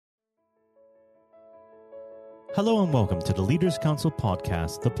Hello and welcome to the Leaders Council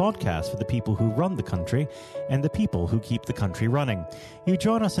podcast, the podcast for the people who run the country and the people who keep the country running. You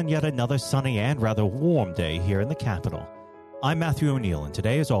join us on yet another sunny and rather warm day here in the capital. I'm Matthew O'Neill, and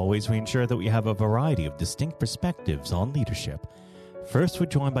today, as always, we ensure that we have a variety of distinct perspectives on leadership. First, we're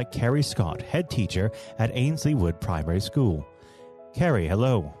joined by Kerry Scott, head teacher at Ainslie Wood Primary School. Kerry,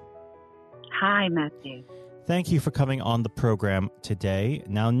 hello. Hi, Matthew. Thank you for coming on the program today.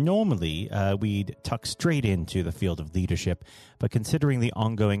 Now, normally we'd tuck straight into the field of leadership, but considering the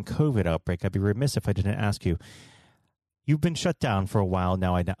ongoing COVID outbreak, I'd be remiss if I didn't ask you. You've been shut down for a while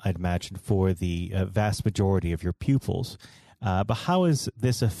now, I'd imagine, for the vast majority of your pupils. But how has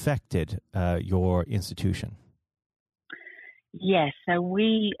this affected your institution? Yes, so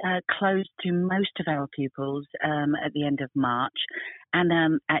we closed to most of our pupils at the end of March,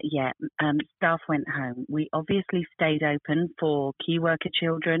 and staff went home. We obviously stayed open for key worker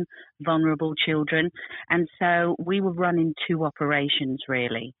children, vulnerable children, and so we were running two operations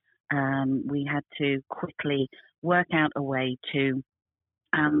really. We had to quickly work out a way to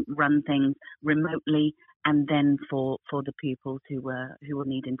run things remotely, and then for the pupils who were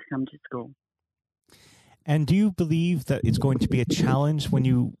needing to come to school. And do you believe that it's going to be a challenge when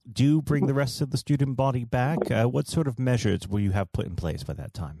you do bring the rest of the student body back? What sort of measures will you have put in place by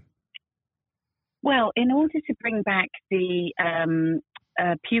that time? Well, in order to bring back the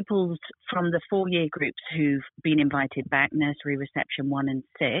pupils from the 4-year groups who've been invited back, nursery, reception 1 and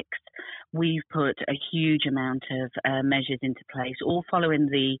 6, we've put a huge amount of measures into place, all following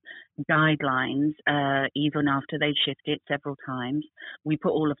the guidelines, even after they'd shifted several times. We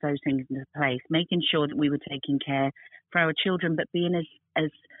put all of those things into place, making sure that we were taking care for our children, but being as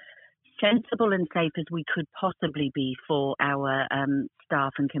sensible and safe as we could possibly be for our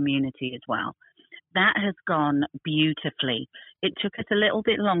staff and community as well. That has gone beautifully. It took us a little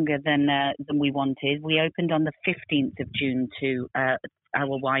bit longer than we wanted. We opened on the 15th of June to our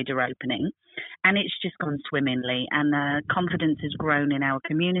wider opening, and it's just gone swimmingly. And confidence has grown in our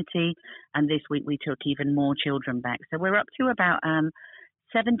community, and this week we took even more children back. So we're up to about 70%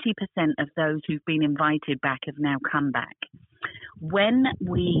 of those who've been invited back have now come back. When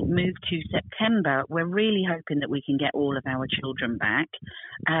we move to September, we're really hoping that we can get all of our children back,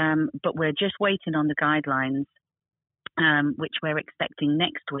 but we're just waiting on the guidelines, which we're expecting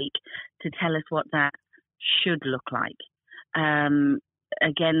next week, to tell us what that should look like.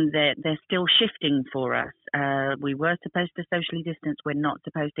 Again, they're still shifting for us. We were supposed to socially distance. We're not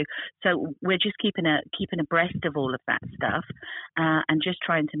supposed to. So we're just keeping abreast of all of that stuff and just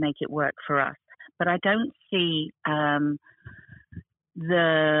trying to make it work for us. But I don't see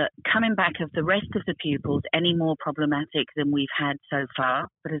the coming back of the rest of the pupils any more problematic than we've had so far.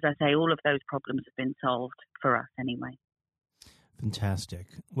 But as I say, all of those problems have been solved for us anyway. Fantastic.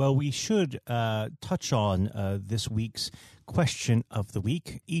 Well, we should touch on this week's question of the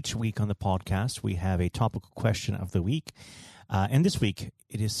week. Each week on the podcast, we have a topical question of the week. And this week,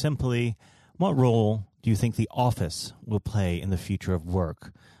 it is simply, what role do you think the office will play in the future of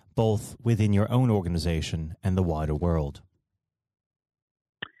work, both within your own organization and the wider world?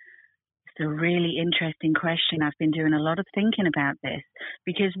 It's a really interesting question. I've been doing a lot of thinking about this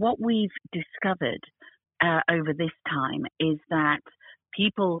because what we've discovered over this time is that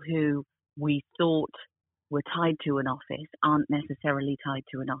people who we thought were tied to an office aren't necessarily tied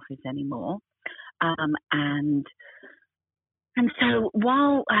to an office anymore. And so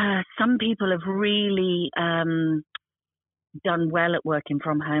while some people have really done well at working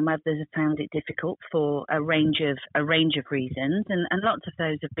from home, others have found it difficult for a range of reasons, and lots of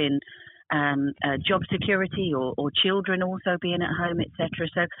those have been job security or children also being at home, etc.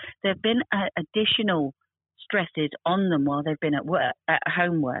 So there have been additional stresses on them while they've been at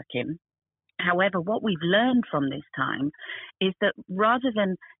home working. However, what we've learned from this time is that rather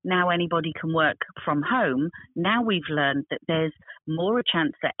than now anybody can work from home, now we've learned that there's more a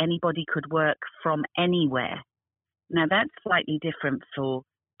chance that anybody could work from anywhere. Now, that's slightly different for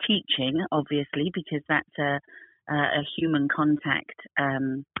teaching, obviously, because that's a human contact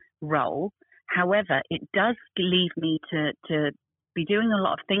role. However, it does leave me to be doing a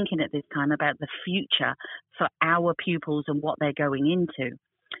lot of thinking at this time about the future for our pupils and what they're going into.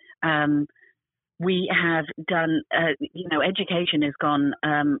 We have done, education has gone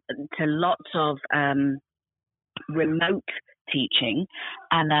to lots of remote teaching,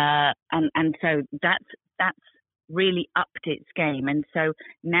 and so that's really upped its game. And so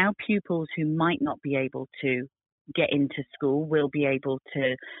now pupils who might not be able to get into school will be able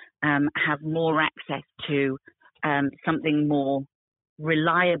to have more access to something more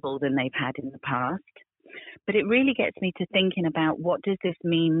reliable than they've had in the past. But it really gets me to thinking about what does this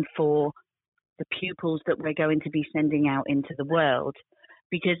mean for the pupils that we're going to be sending out into the world.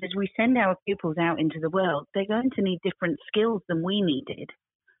 Because as we send our pupils out into the world, they're going to need different skills than we needed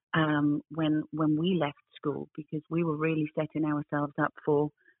when we left school, because we were really setting ourselves up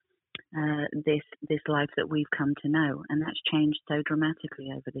for this life that we've come to know, and that's changed so dramatically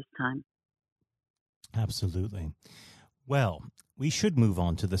over this time. Absolutely. Well, we should move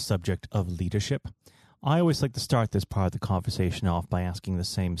on to the subject of leadership. I always like to start this part of the conversation off by asking the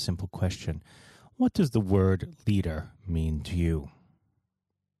same simple question. What does the word leader mean to you?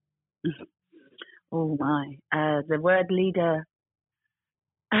 Oh my. The word leader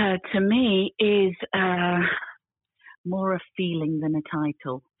to me is more a feeling than a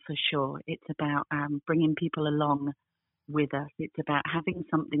title, for sure. It's about bringing people along with us. It's about having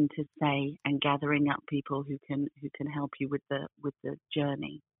something to say and gathering up people who can help you with the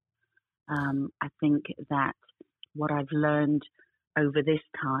journey. I think that what I've learned over this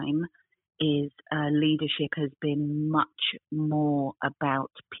time is leadership has been much more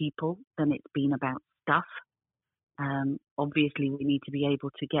about people than it's been about stuff. Obviously, we need to be able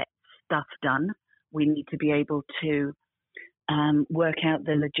to get stuff done. We need to be able to work out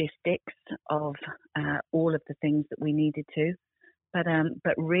the logistics of all of the things that we needed to.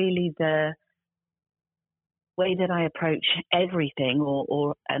 But really, the way that I approach everything,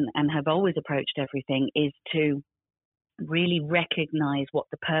 and have always approached everything, is to really recognize what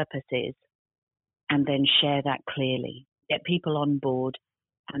the purpose is, and then share that clearly. Get people on board,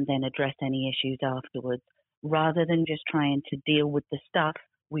 and then address any issues afterwards. Rather than just trying to deal with the stuff,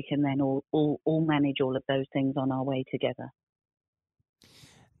 we can then all manage all of those things on our way together.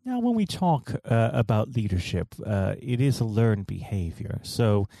 Now, when we talk about leadership, it is a learned behavior.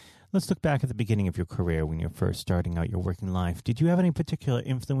 So let's look back at the beginning of your career when you're first starting out your working life. Did you have any particular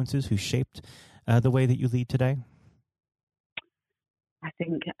influences who shaped the way that you lead today? I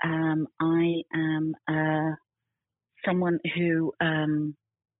think I am someone who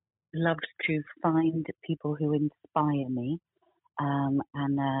loves to find people who inspire me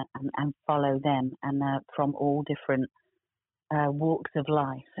and follow them, and from all different walks of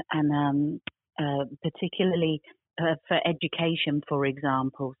life, and particularly for education, for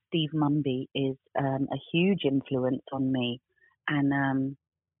example, Steve Mumby is a huge influence on me, and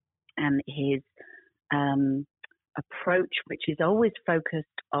his approach, which is always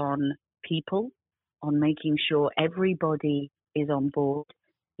focused on people, on making sure everybody is on board.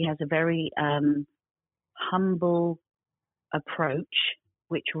 He has a very humble approach,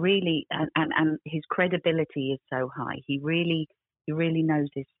 which really, and his credibility is so high. He really knows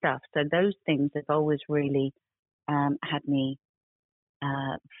his stuff. So those things have always really had me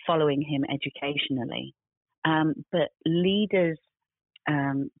following him educationally. But leaders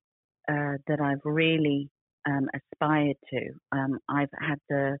that I've really aspired to, I've had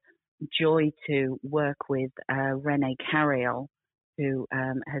the joy to work with Renee Carriel, who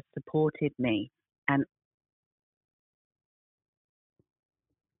has supported me and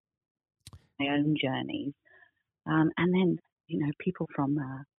my own journeys, and then people from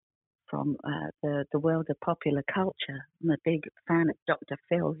the world of popular culture. I'm a big fan of Dr.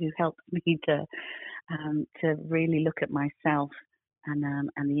 Phil, who helps me to really look at myself and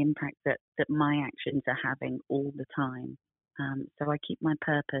the impact that my actions are having all the time. So I keep my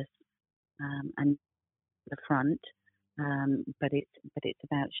purpose and the front, but it's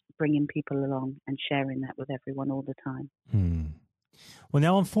about bringing people along and sharing that with everyone all the time. Well,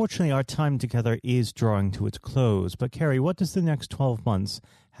 now, unfortunately, our time together is drawing to its close. But, Kerry, what does the next 12 months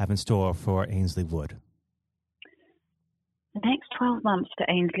have in store for Ainslie Wood? The next 12 months for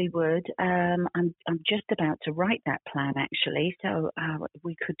Ainslie Wood, I'm just about to write that plan, actually. So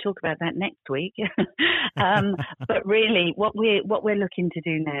we could talk about that next week. But really, what we're looking to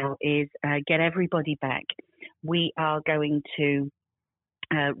do now is get everybody back. We are going to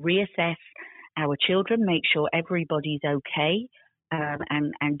reassess our children, make sure everybody's okay,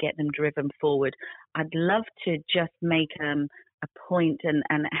 and get them driven forward. I'd love to just make a point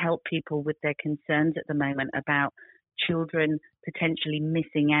and help people with their concerns at the moment about children potentially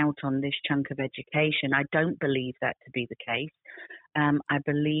missing out on this chunk of education. I don't believe that to be the case. I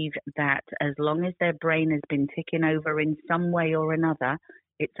believe that as long as their brain has been ticking over in some way or another,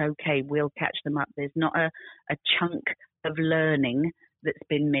 it's okay. We'll catch them up. There's not a chunk of learning that's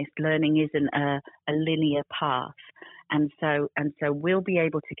been missed. Learning isn't a linear path. And so we'll be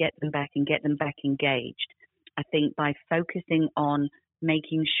able to get them back and get them back engaged. I think by focusing on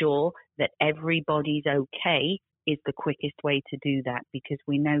making sure that everybody's okay is the quickest way to do that, because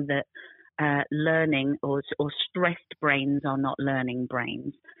we know that learning or stressed brains are not learning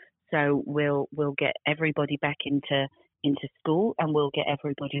brains. So we'll get everybody back into school, and we'll get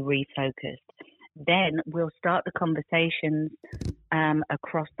everybody refocused. Then we'll start the conversations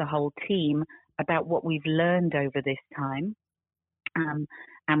across the whole team about what we've learned over this time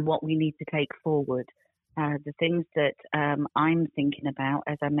and what we need to take forward. The things that I'm thinking about,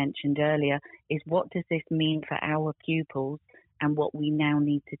 as I mentioned earlier, is what does this mean for our pupils and what we now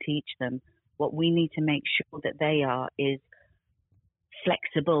need to teach them. What we need to make sure that they are is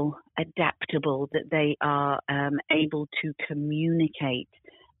flexible, adaptable, that they are able to communicate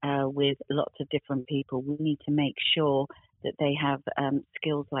with lots of different people. We need to make sure that they have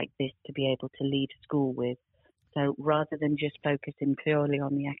skills like this to be able to leave school with. So rather than just focusing purely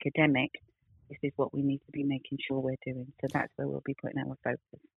on the academic, this is what we need to be making sure we're doing. So that's where we'll be putting our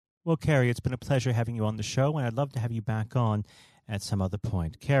focus. Well, Kerry, it's been a pleasure having you on the show, and I'd love to have you back on at some other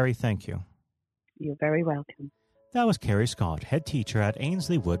point. Kerry, thank you. You're very welcome. That was Kerry Scott, head teacher at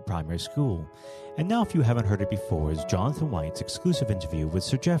Ainslie Wood Primary School. And now, if you haven't heard it before, is Jonathan White's exclusive interview with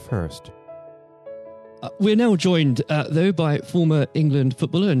Sir Geoff Hurst. We're now joined, though, by former England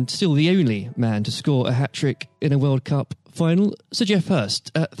footballer and still the only man to score a hat-trick in a World Cup final, Sir Geoff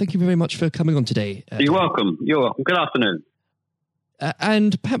Hurst. Thank you very much for coming on today. You're welcome. You're welcome. Good afternoon.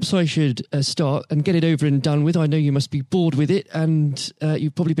 And perhaps I should start and get it over and done with. I know you must be bored with it, and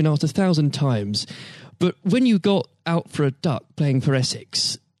you've probably been asked 1,000 times. But when you got out for a duck playing for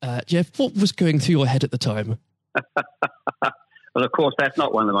Essex, Geoff, what was going through your head at the time? Well, of course, that's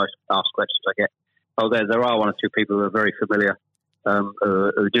not one of the most asked questions I get. Oh, there are one or two people who are very familiar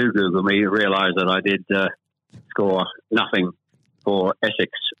who do Google me, realise that I did score nothing for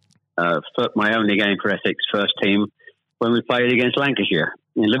Essex. My only game for Essex first team when we played against Lancashire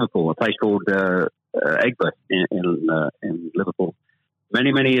in Liverpool, a place called Egbert in Liverpool,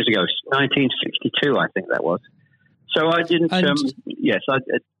 many, many years ago, 1962, I think that was. So I didn't, I didn't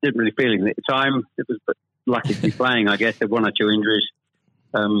really feel it at the time. It was lucky to be playing, I guess. There were one or two injuries.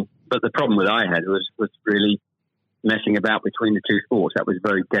 But the problem that I had was really messing about between the two sports. That was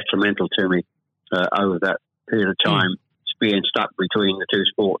very detrimental to me over that period of time, being stuck between the two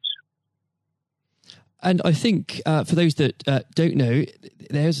sports. And I think for those that don't know,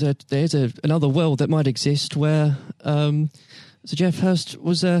 there's another world that might exist where Sir Geoff Hurst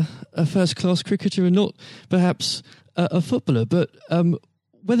was a first-class cricketer and not perhaps a footballer. But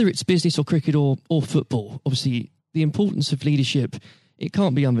whether it's business or cricket or football, obviously the importance of leadership, it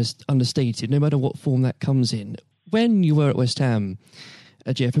can't be understated, no matter what form that comes in. When you were at West Ham,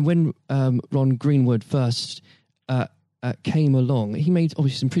 Geoff, and when Ron Greenwood first came along, he made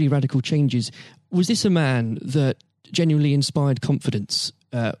obviously some pretty radical changes. Was this a man that genuinely inspired confidence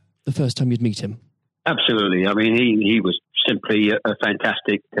the first time you'd meet him? Absolutely. I mean, he was simply a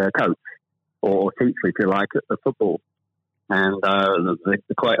fantastic coach or teacher, if you like, of football. And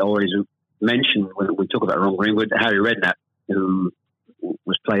the quite always mentioned when we talk about Ron Greenwood, Harry Redknapp, who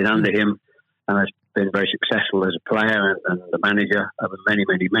was played under him and has been very successful as a player and the manager over many,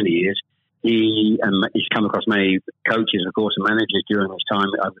 many, many years. He's come across many coaches, of course, and managers during his time,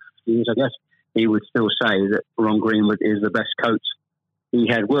 over 50 years, I guess. He would still say that Ron Greenwood is the best coach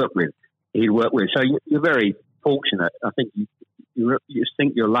he'd worked with. So you're very fortunate. I think you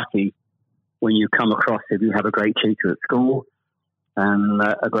think you're lucky when you come across, if you have a great teacher at school and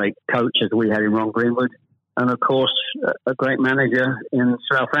a great coach, as we had in Ron Greenwood, and of course a great manager in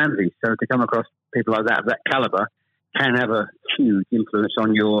Sir Alf Ramsey. So to come across people like that, of that calibre, can have a huge influence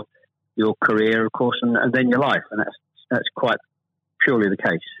on your career, of course, and then your life. And that's quite purely the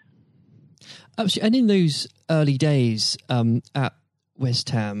case. Absolutely. And in those early days at West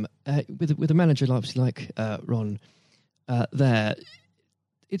Ham, with a manager like Ron there,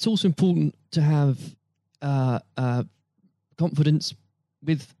 it's also important to have confidence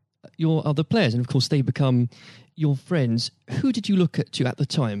with your other players, and of course they become your friends. Who did you look at the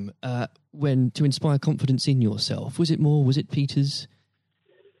time when to inspire confidence in yourself? Was it Peters?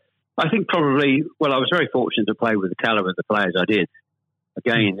 I think probably. Well, I was very fortunate to play with the calibre of the players I did.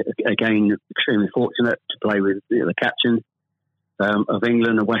 Again, extremely fortunate to play with the captain of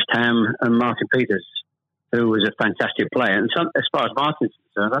England and West Ham, and Martin Peters, who was a fantastic player. And as far as Martin's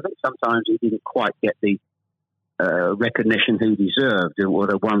concerned, I think sometimes he didn't quite get the recognition he deserved, and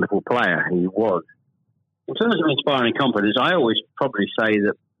what a wonderful player he was. In terms of inspiring confidence, I always probably say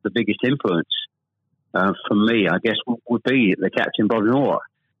that the biggest influence for me, I guess, would be the captain, Bobby Moore.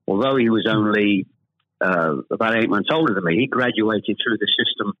 Although he was only about 8 months older than me, he graduated through the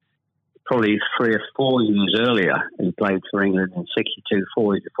system probably 3 or 4 years earlier. He played for England in 62,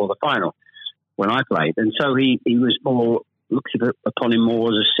 4 years before the final when I played. And so he was more, looked upon him more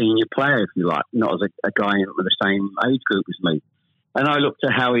as a senior player, if you like, not as a guy with the same age group as me. And I looked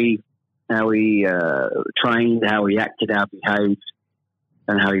at how he trained, how he acted, how he behaved.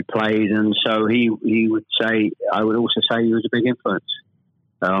 and how he played. And so he would say, I would also say he was a big influence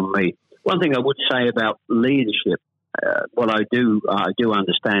on me. One thing I would say about leadership, what I do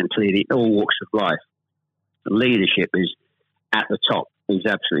understand clearly in all walks of life, leadership is at the top, is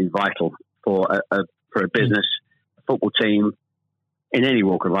absolutely vital for a business, a football team, in any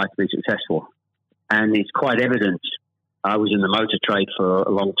walk of life to be successful. And it's quite evident. I was in the motor trade for a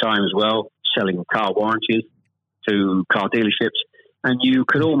long time as well, selling car warranties to car dealerships. And you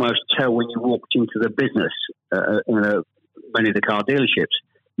could almost tell when you walked into the business, many of the car dealerships,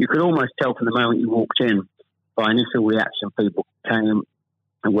 you could almost tell from the moment you walked in by initial reaction, people came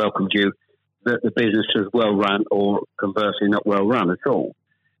and welcomed you, that the business was well run or conversely not well run at all.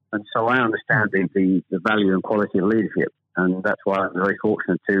 And so I understand the value and quality of leadership. And that's why I'm very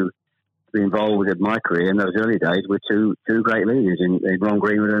fortunate to be involved in my career in those early days with two great leaders in Ron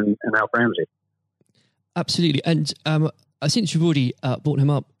Greenwood and Alf Ramsey. Absolutely. And since you've already brought him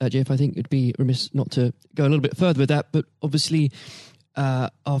up, Jeff, I think it'd be remiss not to go a little bit further with that. But obviously,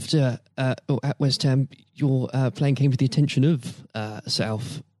 after at West Ham, your playing came to the attention of Sir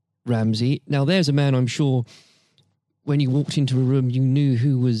Alf Ramsey. Now, there's a man I'm sure when you walked into a room, you knew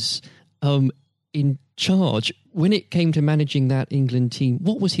who was in charge. When it came to managing that England team,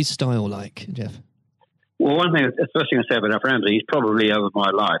 what was his style like, Jeff? Well, the first thing I say about Alf Ramsey, he's probably over my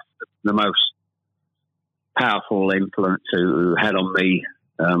life the most powerful influence who had on me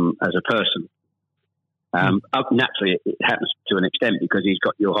as a person. Naturally, it happens to an extent because he's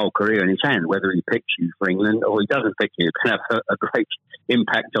got your whole career in his hand. Whether he picks you for England or he doesn't pick you, it can have a great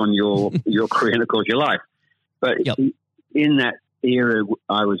impact on your career and, of course, your life. But in that era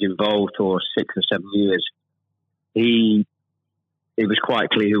I was involved for 6 or 7 years, it was quite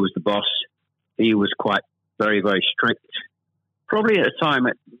clear who was the boss. He was quite very, very strict. Probably at the time,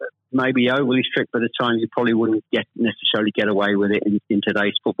 maybe overly strict, but at the time you probably wouldn't necessarily get away with it in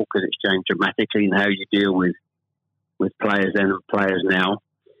today's football because it's changed dramatically in how you deal with players then and players now.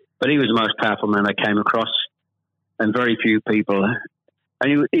 But he was the most powerful man I came across, and very few people.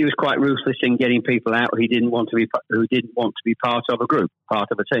 And he was quite ruthless in getting people out who didn't want to be part of a group, part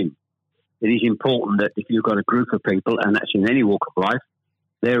of a team. It is important that if you've got a group of people, and that's in any walk of life,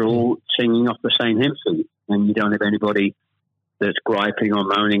 they're all singing off the same hymn sheet, and you don't have anybody that's griping or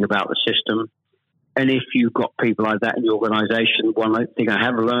moaning about the system. And if you've got people like that in your organisation, one thing I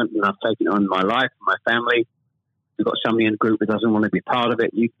have learned, and I've taken it on in my life, my family, you've got somebody in the group that doesn't want to be part of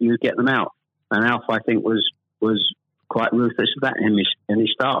it, you get them out. And Alf, I think, was quite ruthless of that in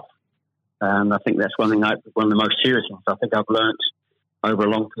his staff. And I think that's one of the most serious things I think I've learned over a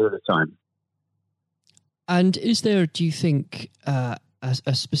long period of time. And is there, do you think, a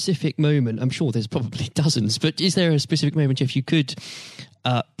specific moment, I'm sure there's probably dozens, but is there a specific moment, if you could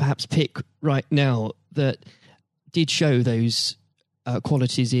perhaps pick right now that did show those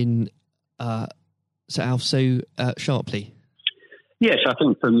qualities in Sir Alf so sharply? Yes, I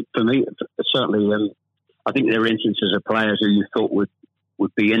think for me, certainly, I think there are instances of players who you thought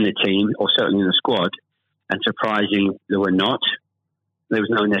would be in the team or certainly in the squad, and surprising they were not. There was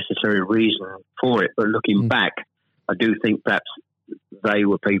no necessary reason for it, but looking back, I do think perhaps they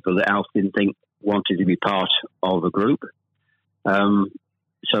were people that Alf didn't think wanted to be part of a group.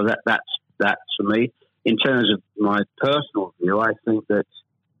 So that's for me. In terms of my personal view, I think that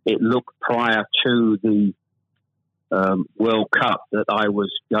it looked prior to the World Cup that I was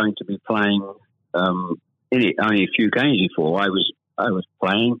going to be playing in it only a few games before. I was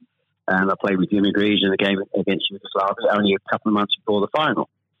playing, and I played with Jimmy Greaves in a game against Yugoslavia only a couple of months before the final.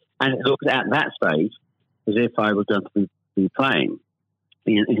 And it looked at that stage as if I was going to be playing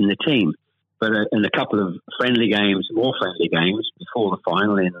in the team. But in a couple of more friendly games before the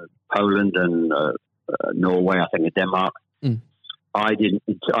final in Poland and Norway, I think, and Denmark, I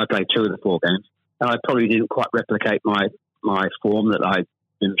played 2 of the 4 games, and I probably didn't quite replicate my form that I'd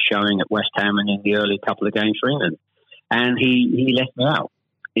been showing at West Ham and in the early couple of games for England. And he left me out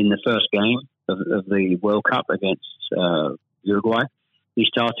in the first game of the World Cup against Uruguay. He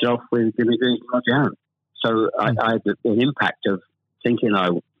started off with Jimmy Greaves and Roger Hunt. So I had an impact of thinking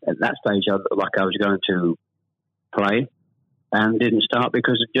at that stage I looked like I was going to play, and didn't start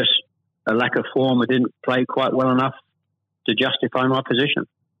because of just a lack of form. I didn't play quite well enough to justify my position.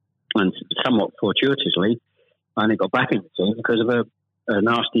 And somewhat fortuitously, I only got back in the team because of a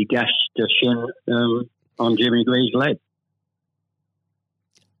nasty gash to shin on Jimmy Greaves' leg.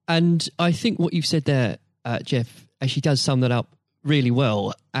 And I think what you've said there, Jeff, actually does sum that up really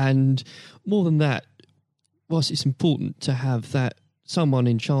well. And more than that, whilst it's important to have that someone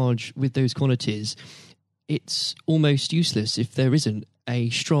in charge with those qualities, it's almost useless if there isn't a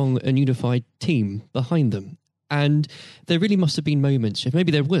strong and unified team behind them. And there really must have been moments, if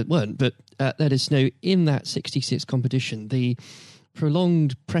maybe there weren't, but let us know, in that 66 competition, the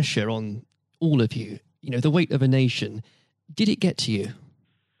prolonged pressure on all of you, the weight of a nation, did it get to you?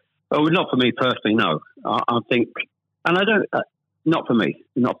 Oh, not for me personally, no. I think, and I don't, not for me,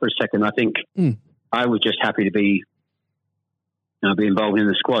 not for a second. I think I was just happy to be involved in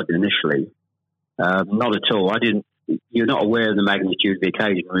the squad initially. Not at all. You're not aware of the magnitude of the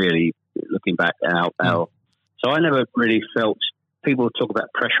occasion, really, looking back out. So I never really felt, people talk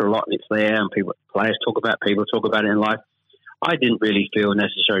about pressure a lot and it's there, and players talk about it in life. I didn't really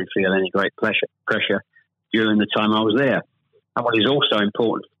necessarily feel any great pressure during the time I was there. And what is also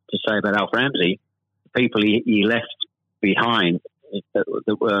important to say about Alf Ramsey, the people he left behind, that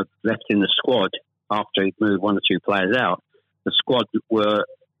were left in the squad after he'd moved one or two players out, the squad were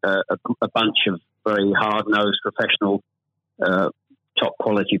a bunch of very hard-nosed, professional,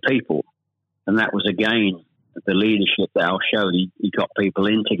 top-quality people. And that was, again, the leadership that Al showed. He got people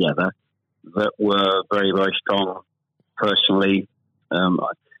in together that were very, very strong personally. And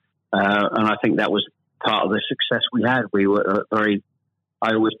I think that was part of the success we had. We were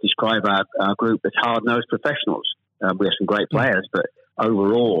I always describe our group as hard-nosed professionals. We have some great players, but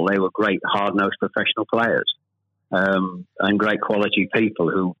overall they were great hard-nosed professional players. And great quality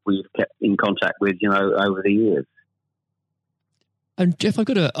people who we've kept in contact with, over the years. And Jeff, I've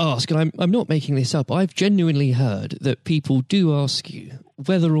got to ask, and I'm not making this up, I've genuinely heard that people do ask you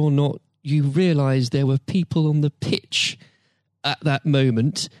whether or not you realise there were people on the pitch at that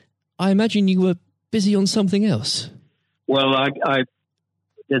moment. I imagine you were busy on something else. Well, I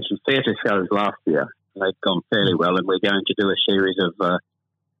did some theatre shows last year. They've gone fairly well, and we're going to do a series of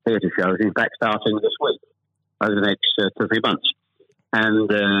theatre shows, in fact, starting this week, over the next 2 or 3 months.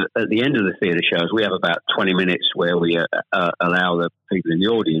 And at the end of the theatre shows, we have about 20 minutes where we allow the people in the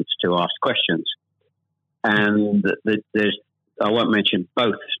audience to ask questions. And I won't mention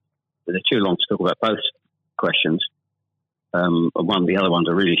both. They're too long to talk about both questions. The other one's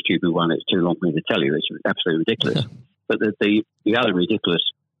a really stupid one. It's too long for me to tell you. It's absolutely ridiculous. But the other ridiculous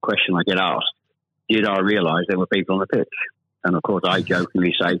question I get asked, did I realise there were people on the pitch? And of course, I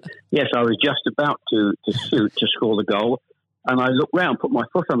jokingly say, yes, I was just about to shoot to score the goal. And I looked round, put my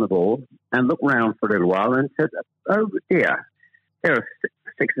foot on the ball, and looked round for a little while and said, oh dear, there are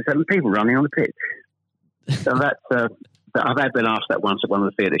 6 or 7 people running on the pitch. So I've been asked that once at one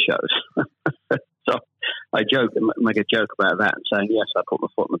of the theatre shows. So I make a joke about that and saying, yes, I put my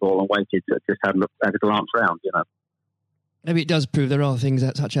foot on the ball and waited, just had a glance round, Maybe it does prove there are things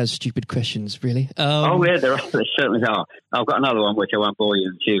such as stupid questions, really. Oh, yeah, there certainly are. I've got another one which I won't bore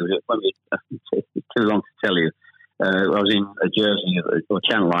you with. It won't be too long to tell you. I was in a Jersey, or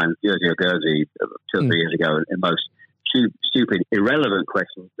Channel Line, Jersey or Guernsey, 2 or 3 years ago, and most stupid, irrelevant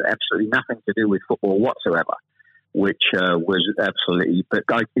questions that absolutely nothing to do with football whatsoever, which was absolutely, but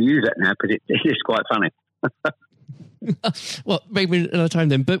I can use that now because it is quite funny. Well, maybe another time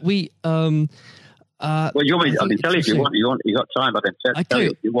then, but we... you want me? I can tell you if you want. You got time? I can tell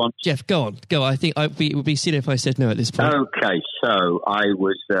you if you want. Jeff, go on. I think it would be silly if I said no at this point. Okay, so I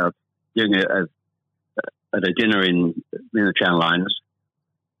was doing at a dinner in the Channel Lines,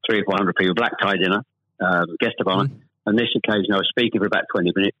 300 or 400 people, black tie dinner, guest of honour. And this occasion, I was speaking for about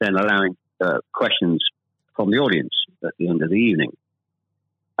 20 minutes, then allowing questions from the audience at the end of the evening.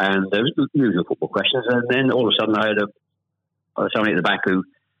 And there was the usual football questions, and then all of a sudden, I had somebody at the back who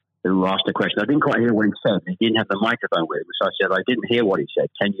asked a question. I didn't quite hear what he said. He didn't have the microphone with him. So I said, I didn't hear what he said.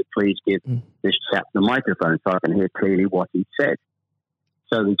 Can you please give this chap the microphone so I can hear clearly what he said?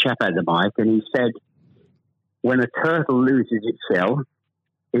 So the chap had the mic and he said, when a turtle loses its shell,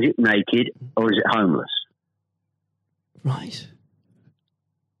 is it naked or is it homeless? Right.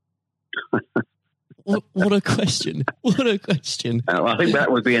 What a question. What a question. I think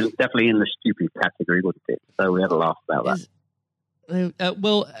that would be definitely in the stupid category, wouldn't it? So we had a laugh about that.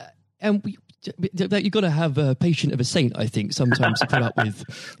 You've got to have a patient of a saint, I think, sometimes to put up with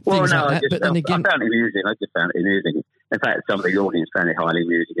things like that. But then again, I found it amusing. I just found it amusing. In fact, some of the audience found it highly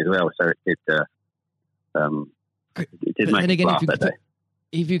amusing as well. So it did make me laugh that day.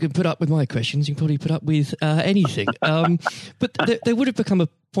 If you can put up with my questions, you can probably put up with anything. But there would have become a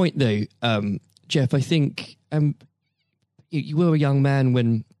point, though, Jeff, I think you were a young man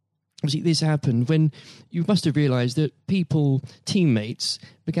when obviously this happened, when you must have realised that teammates,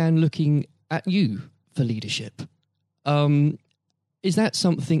 began looking at you for leadership. Is that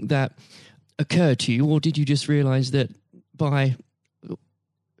something that occurred to you, or did you just realise that by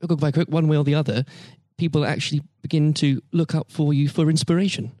one way or the other, people actually begin to look up for you for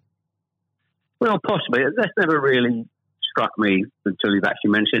inspiration? Well, possibly. That's never really struck me until you've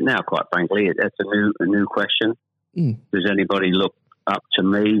actually mentioned it now, quite frankly. It's a new question. Does anybody look up to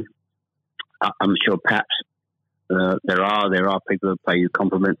me? I'm sure perhaps there are people who pay you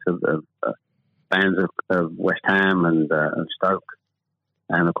compliments of fans of West Ham and Stoke,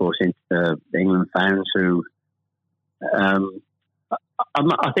 and of course the England fans who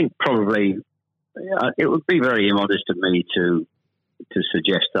I think probably it would be very immodest of me to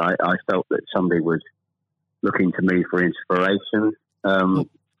suggest that I felt that somebody was looking to me for inspiration.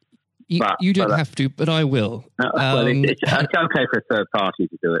 You don't have to, but I will. Well, it's okay for a third party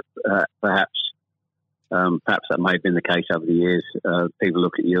to do it. Perhaps that may have been the case over the years. People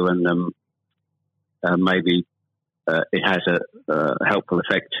look at you and maybe it has a helpful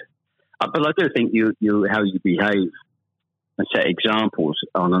effect. But I do think you how you behave and set examples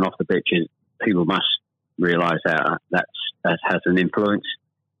on and off the pitches, people must realise that has an influence.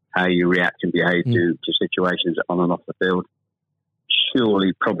 How you react and behave to situations on and off the field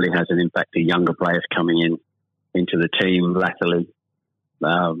surely probably has an impact to younger players coming into the team latterly.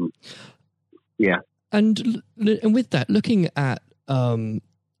 And with that, looking at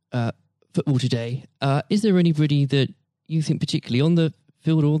football today, is there anybody that you think particularly on the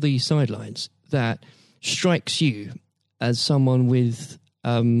field or the sidelines that strikes you as someone with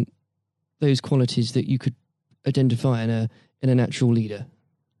those qualities that you could identify in a natural leader?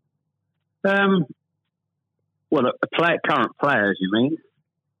 Well, current players, you mean?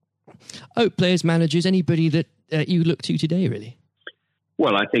 Oh, players, managers, anybody that you look to today, really?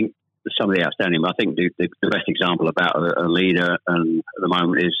 Well, I think some of the outstanding. I think the best example about a leader at the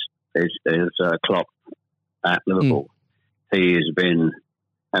moment is Klopp at Liverpool. He has been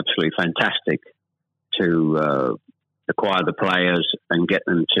absolutely fantastic to acquire the players and get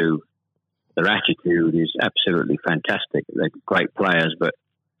them to their attitude is absolutely fantastic. They're great players, but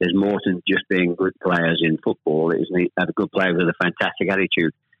there's more than just being good players in football. It's have a good player with a fantastic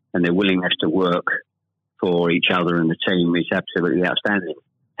attitude, and their willingness to work for each other and the team is absolutely outstanding.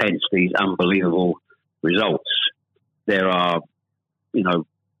 Hence these unbelievable results. There are,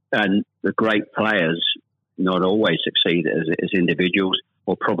 and the great players not always succeed as individuals,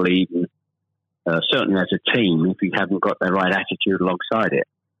 or probably even certainly as a team if you haven't got the right attitude alongside it.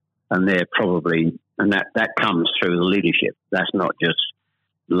 And they're probably, and that comes through the leadership. That's not just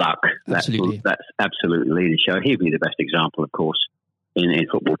luck. Absolutely. That's absolutely leadership. He'd be the best example, of course, in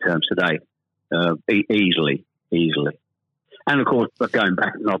football terms today. Easily. And of course, but going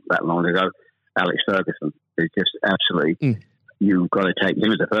back not that long ago, Alex Ferguson is just absolutely. You've got to take him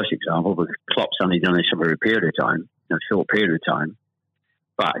as the first example, because Klopp's only done this over a period of time, a short period of time.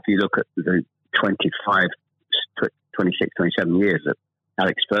 But if you look at the 25, 26, 27 years that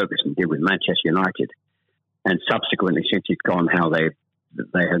Alex Ferguson did with Manchester United, and subsequently since he's gone, how they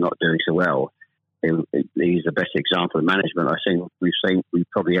are not doing so well. He's the best example of management we've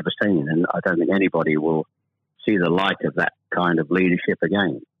probably ever seen, and I don't think anybody will see the like of that kind of leadership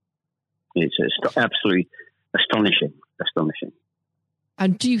again. It's absolutely astonishing.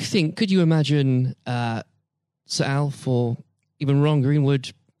 And do you think, could you imagine Sir Alf or even Ron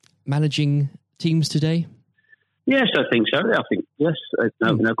Greenwood managing teams today? Yes, I think so. I think yes,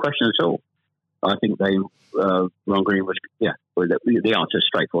 no question at all. I think Ron Greenwood. Yeah, well, the answer,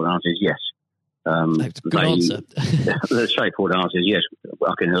 straightforward answer is yes. Good answer. The straightforward answer is yes.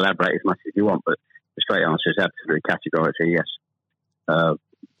 I can elaborate as much as you want, but the straight answer is absolutely categorically yes.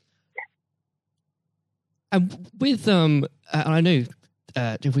 And with I know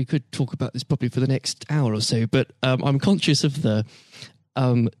if we could talk about this probably for the next hour or so, but I'm conscious of the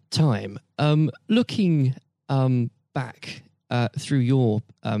time. Looking back through your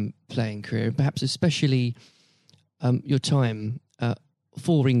playing career, perhaps especially your time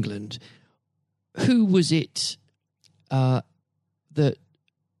for England, who was it that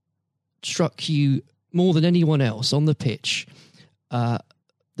struck you more than anyone else on the pitch that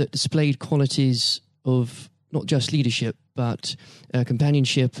displayed qualities of not just leadership but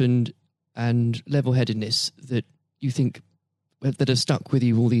companionship and level-headedness that you think that have stuck with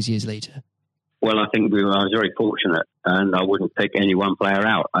you all these years later? Well, I think I was very fortunate, and I wouldn't pick any one player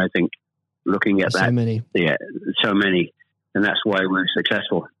out. I think looking at that, so many, and that's why we were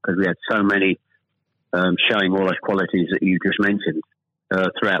successful, because we had so many showing all those qualities that you just mentioned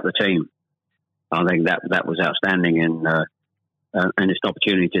throughout the team. I think that was outstanding, and it's an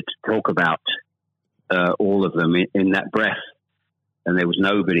opportunity to talk about all of them in that breath. And there was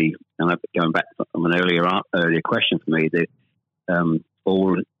nobody, and going back from an earlier question for me,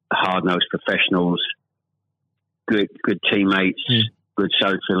 all hard-nosed professionals, good teammates, good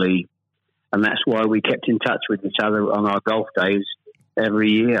socially, and that's why we kept in touch with each other on our golf days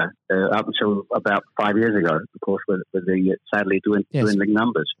every year up until about 5 years ago, of course, with the sadly dwindling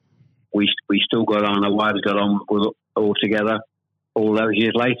numbers. We still got on, our wives got on all together all those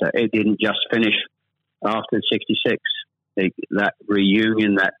years later. It didn't just finish after 66. That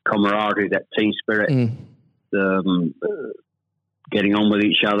reunion, that camaraderie, that team spirit, getting on with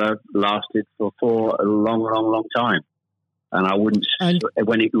each other lasted for a long time. And I wouldn't,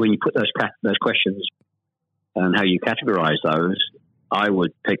 when you put those questions and how you categorise those, I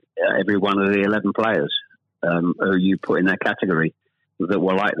would pick every one of the 11 players who you put in that category that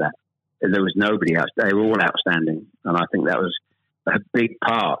were like that. There was nobody else. They were all outstanding. And I think that was a big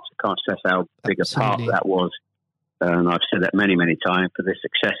part. I can't stress how big a part that was. And I've said that many, many times, for the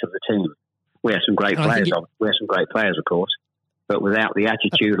success of the team. We had some great players. We had some great players, of course. But without the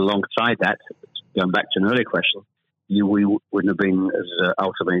attitude alongside that, going back to an earlier question, we wouldn't have been as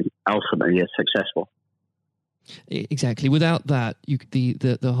ultimately as successful. Exactly. Without that,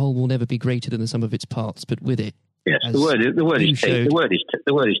 the whole will never be greater than the sum of its parts. But with it, yes, the word is team.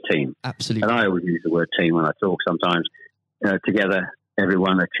 The word is team. Absolutely. And I always use the word team when I talk. Sometimes together,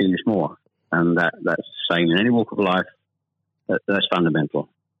 everyone achieves more, and that's the same in any walk of life. That's fundamental.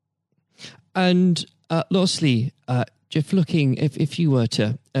 And lastly, Jeff, looking if you were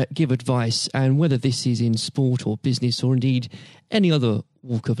to give advice, and whether this is in sport or business or indeed any other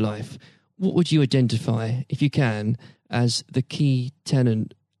walk of life, what would you identify, if you can, as the key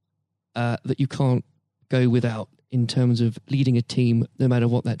tenet that you can't go without in terms of leading a team, no matter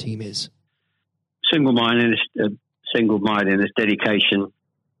what that team is? Single-mindedness, dedication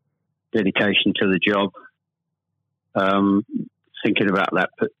to the job, thinking about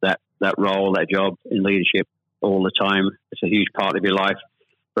that role, that job in leadership all the time. It's a huge part of your life.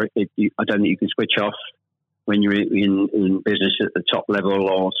 I don't think you can switch off when you're in business at the top level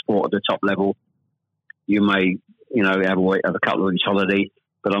or sport at the top level. You may, have a couple of weeks holiday,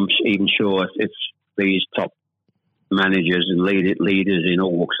 but I'm even sure if these top managers and leaders in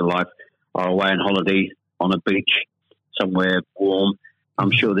all walks of life are away on holiday on a beach somewhere warm,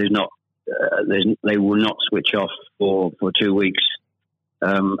 I'm sure they will not switch off for 2 weeks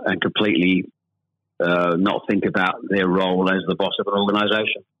and completely not think about their role as the boss of an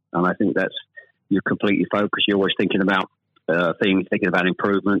organisation. And I think you're completely focused. You're always thinking about things, thinking about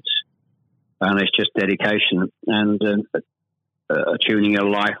improvements, and it's just dedication and tuning your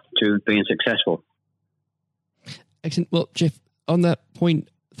life to being successful. Excellent. Well, Jeff, on that point,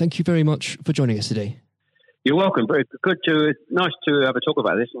 thank you very much for joining us today. You're welcome. Nice to have a talk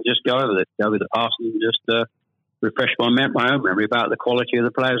about this and just go over the past and just refresh my own memory about the quality of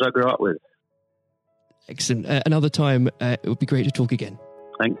the players I grew up with. Excellent. Another time, it would be great to talk again.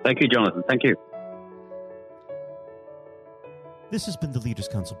 Thank you, Jonathan. Thank you. This has been the Leaders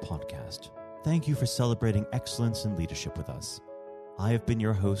Council podcast. Thank you for celebrating excellence in leadership with us. I have been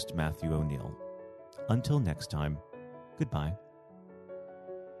your host, Matthew O'Neill. Until next time, goodbye.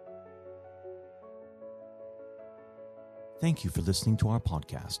 Thank you for listening to our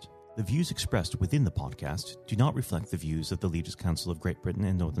podcast. The views expressed within the podcast do not reflect the views of the Leaders Council of Great Britain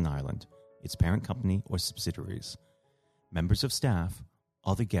and Northern Ireland, its parent company or subsidiaries, members of staff,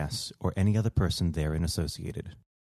 other guests, or any other person therein associated.